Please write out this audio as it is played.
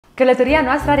Călătoria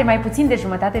noastră are mai puțin de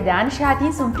jumătate de an și a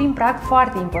atins un prim prag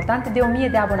foarte important de 1000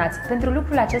 de abonați. Pentru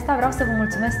lucrul acesta vreau să vă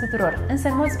mulțumesc tuturor, însă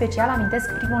în mod special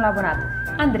amintesc primul abonat,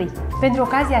 Andrei. Pentru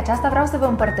ocazia aceasta vreau să vă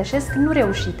împărtășesc nu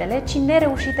reușitele, ci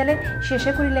nereușitele și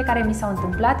eșecurile care mi s-au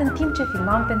întâmplat în timp ce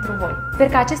filmam pentru voi. Sper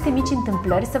că aceste mici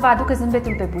întâmplări să vă aducă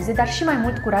zâmbetul pe buze, dar și mai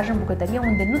mult curaj în bucătărie,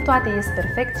 unde nu toate ies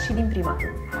perfect și din prima.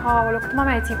 Aoleu, cât mă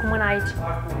mai ții cu mâna aici?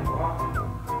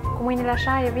 Cu mâinile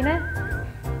așa, e bine?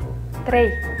 3,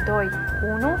 2,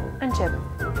 1, încep.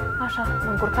 Așa,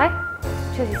 mă încurcai?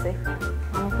 Ce zisei?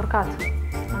 M-am încurcat.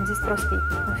 Am zis prostii,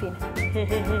 în fine.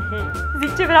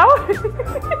 Zic ce vreau?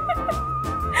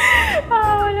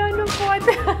 Aoleu, nu pot.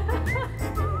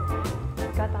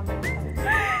 Gata, am iertat.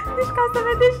 Deci ca să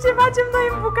vedeți ce facem noi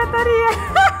în bucătărie.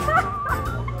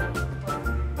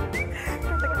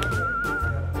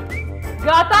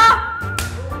 Gata!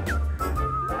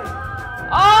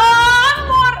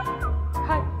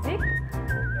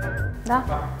 Da?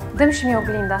 Dă-mi și mie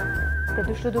oglinda. Te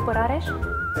duci tu după Rareș? Da.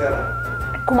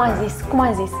 Cum am zis? Cum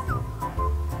am zis?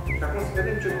 Și acum să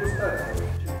vedem ce gust are.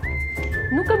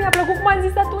 Nu că mi-a plăcut cum am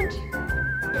zis atunci.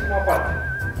 Acum aparte.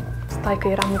 Stai că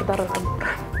era murdară de gură.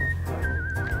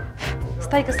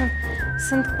 Stai că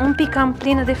sunt un pic cam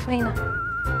plină de făină.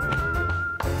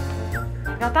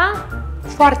 Gata?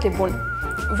 Foarte bun.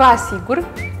 Vă asigur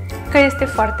că este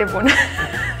foarte bun.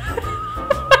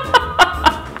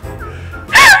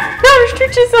 Nu știu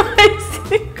ce să mai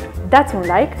zic. Dați un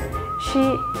like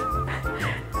și...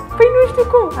 Păi nu știu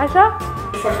cum, așa?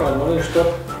 Ce faci, mă? Mănânci tot?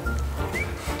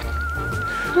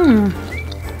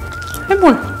 E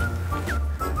bun.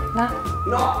 Da?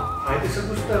 Nu, haide să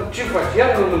gustăm. Ce faci?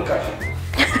 Iar nu mâncași.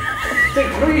 Te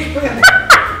croiești pe el.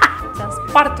 Ți-am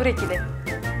spart urechile.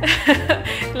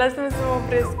 Lasă-mă să mă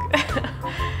opresc.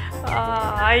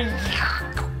 Ai.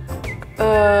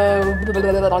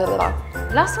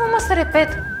 Lasă-mă să repet.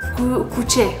 Cu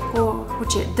ce? Cu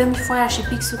ce? Dă-mi foaia și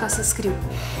pixul ca să scriu.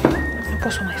 Nu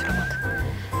pot să o mai frământ.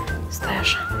 Stai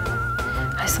așa.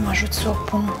 Hai să mă ajut să o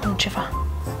pun în ceva.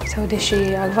 Se aude și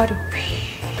acvariu.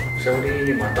 Se aude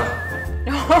inima, da.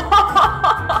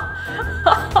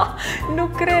 Nu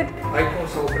cred. Ai cum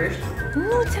să oprești?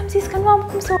 Nu, ți-am zis că nu am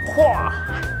cum să o...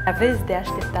 Aveți de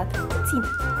așteptat puțin.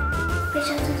 Păi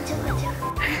și atunci ce facem?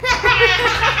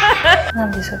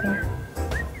 N-am zis-o bine.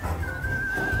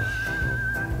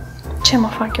 Ce mă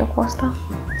fac eu cu asta?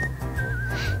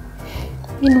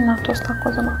 Minunat ăsta,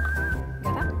 cozămac.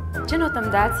 Gata? Ce notă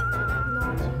îmi dați? 9,50.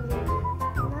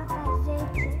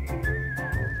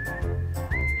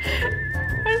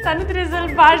 Ăsta nu trebuie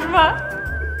să-l bagi, mă!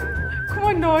 Cum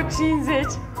o 9,50?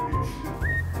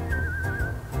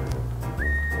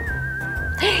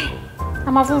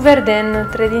 Am avut verde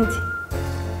între dinți.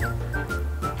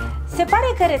 Se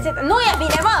pare că rețeta... Nu e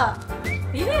bine, mă!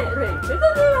 Bine?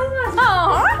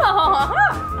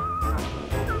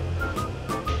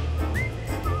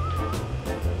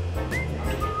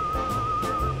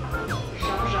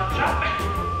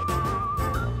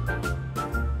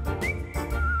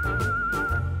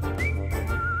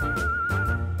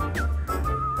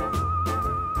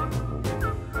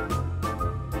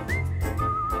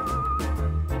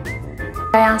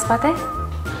 Aia în spate?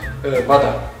 Ba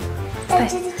da. Stai.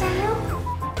 Ce ziceam eu?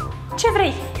 Ce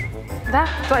vrei? Da?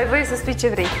 Tu ai voie să spui ce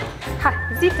vrei. Hai,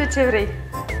 zi tu ce vrei.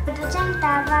 Ducem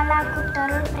tava la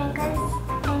cuptorul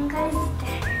preîncălzit.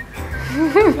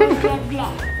 Ble.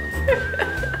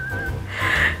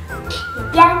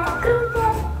 Bianca crude.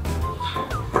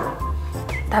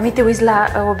 Tami, te uiți la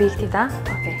obiectiv, da?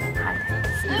 Ok, haide.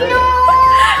 Nu!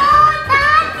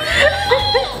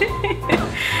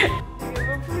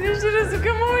 Mă pune și râsul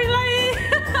că mă uit la ei.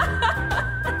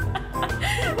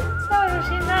 S-au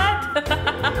rușinat.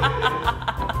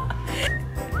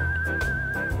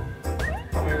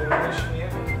 Am mai urmărit și mie.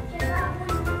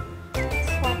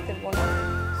 Foarte bună.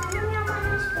 Să nu mi-o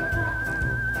mănânci pe toată.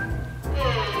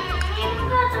 E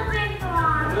toată pe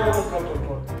toată. Nu am mâncat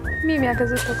tot. Mie mi-a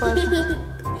căzut pe coajă.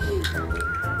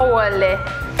 Ouăle.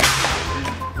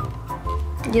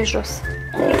 E jos.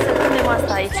 Să punem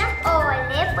asta aici.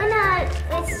 Ouăle până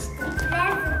îți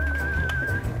streclează.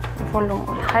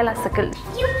 Volumul. Hai, lasă că... Eu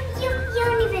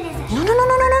nivelez așa. Nu, nu, nu,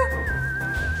 nu, nu, nu.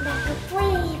 Dacă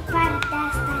pui partea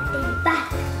asta, te bat.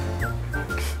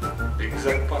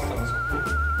 Exact pe asta am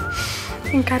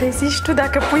zis. În care zici tu,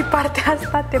 dacă pui partea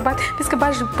asta, te bat. Vezi că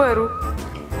bagi părul.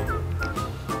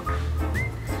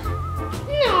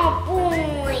 Nu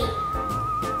pui.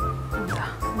 Da,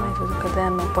 n-ai văzut că de-aia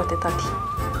nu poate tati.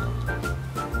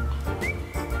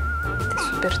 Te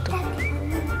super tu.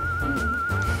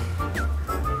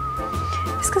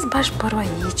 Vezi că-ți bagi părul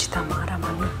aici, Tamara,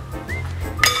 mami.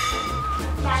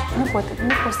 Dar Nu pot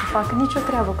să fac nicio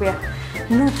treabă cu ea.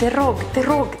 Nu, te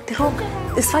rog.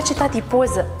 Îți face tati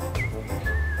poză.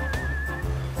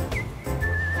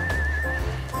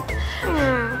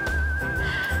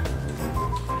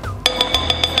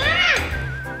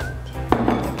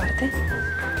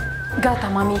 Gata,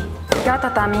 mami. Gata,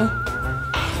 Tami.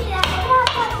 Și dacă vrea,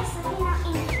 poate să vină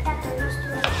invitatul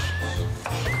nostru.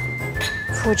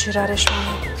 Fugi, Rareș,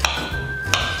 mami.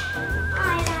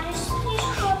 Ai, Rareș, nici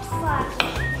tot foarte.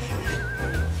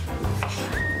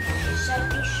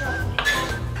 Șarpișor.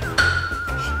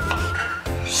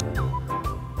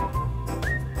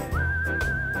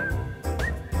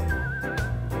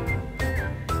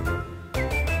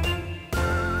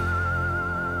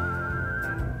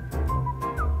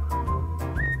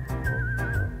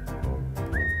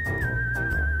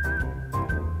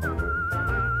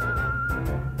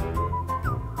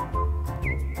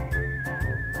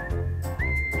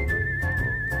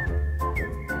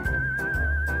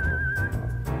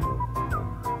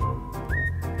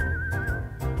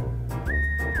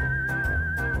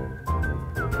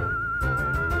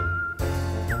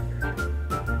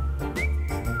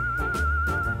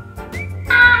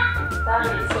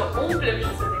 Să umplem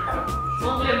și să decorăm. Să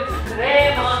umplem cu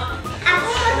cremă.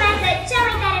 Acum urmează cea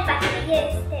mai tare parte.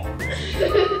 Este...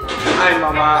 Hai,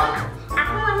 mama!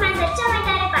 Acum urmează cea mai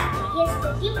tare parte. Este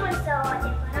timpul să o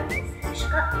decorăm cu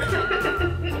frușcă.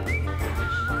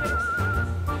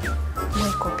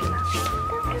 Măi, copila.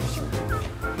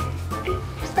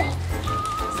 Stai.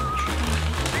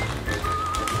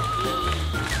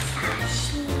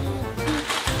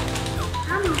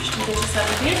 Știi de ce s-a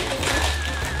iubit?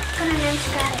 Că nu ne-am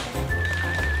șcat.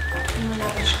 Nu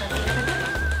le-am mișcat repede.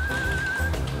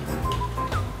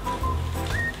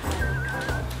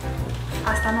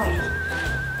 Asta nu e.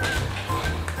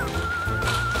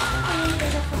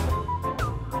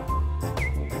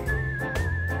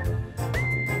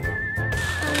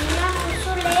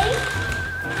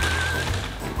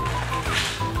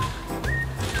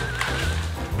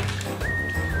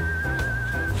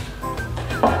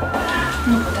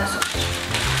 Nu putea să o faci.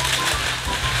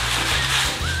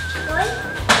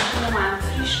 Nu mai am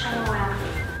frișcă, nu mai am.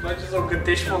 Mai ce să o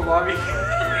gândești, mă, mami?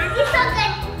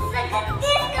 Să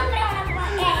gândesc împreună cu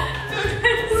ea.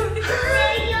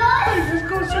 Serios? Ai zis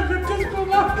că o să gândesc, mă,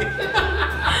 mami?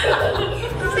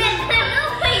 Pentru că nu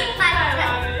pui față.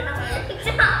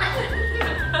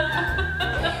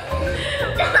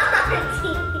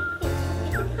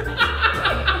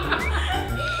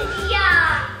 Ia!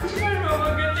 Hai, mama,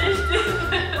 gândește!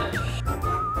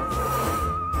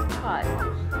 Hai.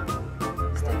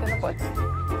 Stai că nu pot.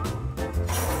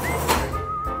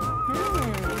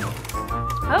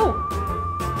 Au!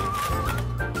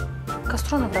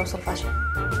 Castronul vreau să-l faci.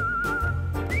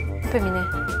 Nu pe mine.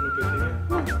 Nu pe tine?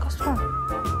 Nu, castron.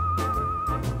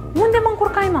 Unde mă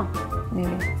încurcai, mă? Nu e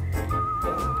bine.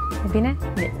 E bine?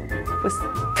 Bine. Pus.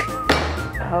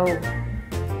 Au.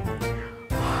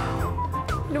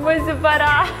 Nu mă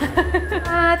supăra!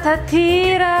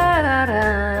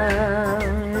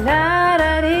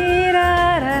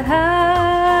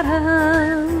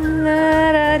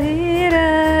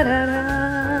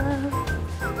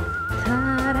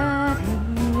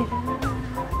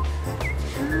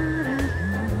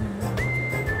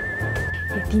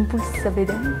 E timpul să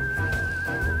vedem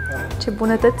ce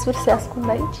bunătățuri se ascund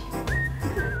aici.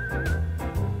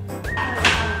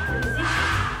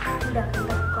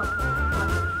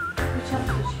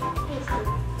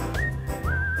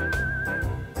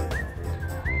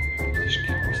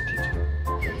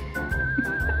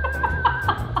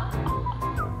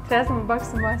 Trebuia să mă bag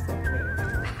sub masă.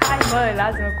 Hai, mă,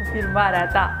 lasă-mă cu filmarea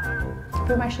ta.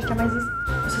 Păi mai știu ce am mai zis?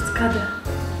 O să-ți cadă.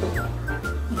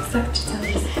 Exact ce ți-am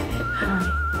zis.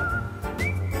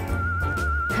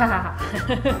 Hai.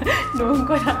 Nu,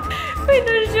 încă o dată. Păi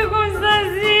nu știu cum să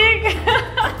zic.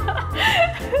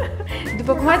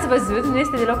 După cum ați văzut, nu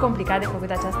este deloc complicat de făcut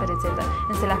această rețetă.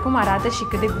 Însă la cum arată și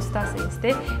cât de gustoasă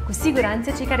este, cu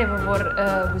siguranță cei care vă vor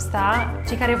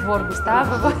gusta,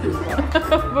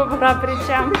 vă vor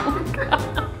aprecia munca.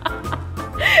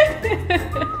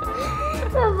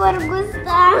 Vă vor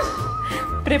gusta.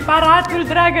 Preparatul,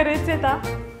 dragă, rețeta.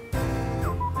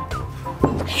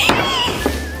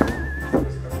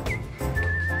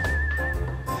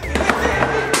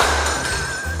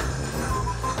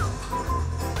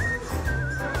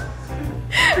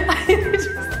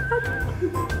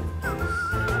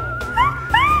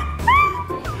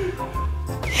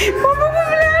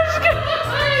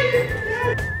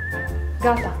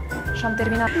 Gata, și am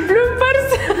terminat. Bloompers!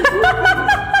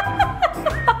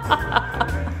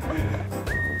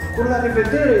 Cu la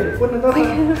revedere, până data...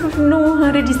 Păi, nu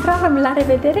înregistrăm la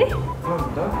revedere?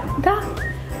 Da?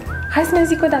 Hai să mi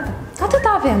zic o dată. Atât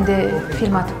avem de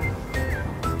filmat.